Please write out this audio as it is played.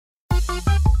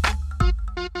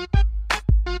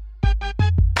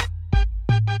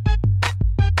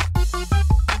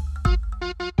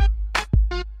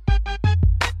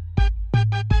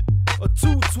A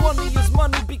 220 is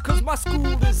money because my school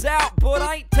is out, but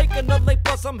I ain't taking a late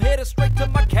bus, I'm headed straight to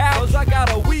my couch. Cause I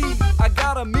got a weed, I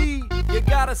got a me, you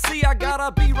gotta see, I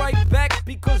gotta be right back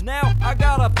because now I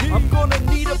gotta pee. I'm gonna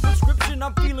need a prescription,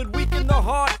 I'm feeling weak in the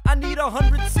heart. I need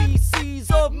 100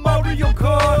 cc's of Mario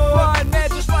Kart. Flying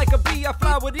mad just like a bee, I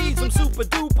fly with ease, I'm super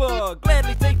duper.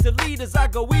 Gladly take the lead as I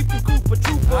go eat through Koopa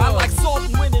Troopa. I like salt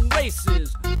and winning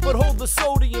races, but hold the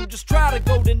sodium, just try to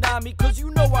go deny me, cause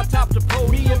you know I top the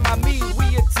podium. Me and my me,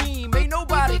 we a team, ain't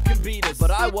nobody can beat us.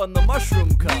 But I won the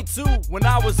mushroom cup, me too, when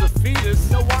I was a fetus.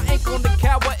 No, I ain't gonna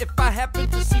cower if I happen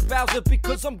to see Bowser,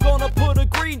 because I'm gonna put a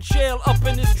green shell up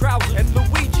in his trousers. And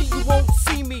Luigi, you won't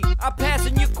see me, I'm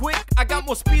passing you quick. I got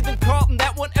more speed than Carlton,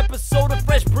 that one episode of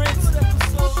Fresh Prince.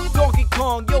 Donkey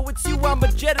Kong, yo, it's you, I'm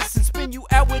a jettison. Spin you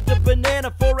out with a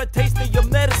banana for a taste of your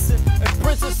medicine. And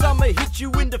Princess, I'ma hit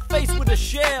you in the face with a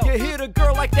shell. You hit a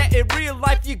girl like that in real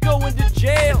life, you go into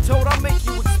jail. Told I'll make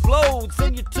you explode,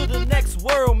 send you to the next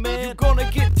world, man. You gonna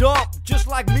get dumped, just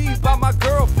like me, by my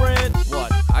girlfriend.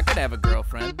 What? I could have a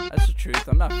girlfriend. That's the truth,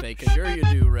 I'm not faking. Sure you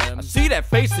do, Rem. I see that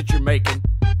face that you're making.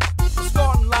 The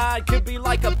starting line could be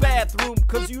like a bathroom,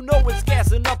 cause you know it's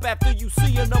gassing up after you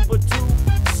see a number 2.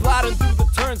 Sliding through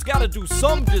the turns, gotta do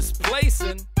some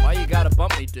displacing. Why you gotta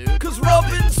bump me, dude? Cause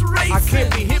Robin's racing. I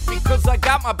can't be hit because I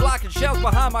got my blocking shells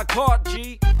behind my cart,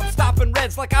 G. I'm stopping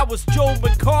reds like I was Joe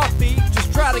McCarthy.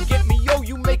 Just try to get me, yo,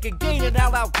 you make a gain and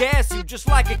I'll outgas you. Just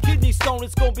like a kidney stone,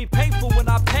 it's gonna be painful when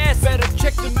I pass. Better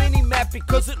check the mini-map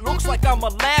because it looks like I'ma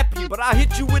lap you. But I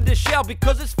hit you with the shell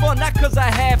because it's fun, not cause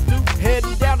I have to.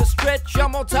 Heading down the stretch,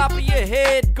 I'm on top of your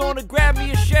head. Gonna grab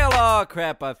me a shell. Oh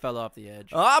crap, I fell off the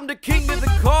edge. I'm the king of the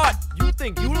cart. You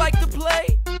think you like to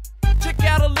play? Check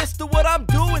out a list of what I'm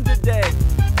doing today.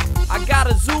 I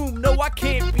gotta zoom, no I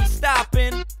can't be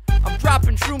stopping. I'm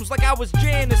dropping shrooms like I was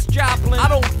Janis Joplin. I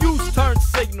don't use turn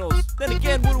signals, then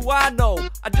again what do I know?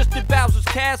 I just did Bowser's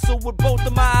Castle with both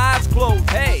of my eyes closed.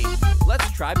 Hey,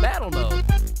 let's try battle mode.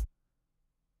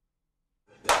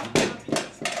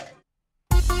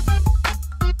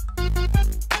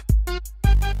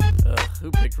 Ugh,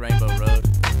 who picked Rainbow Road?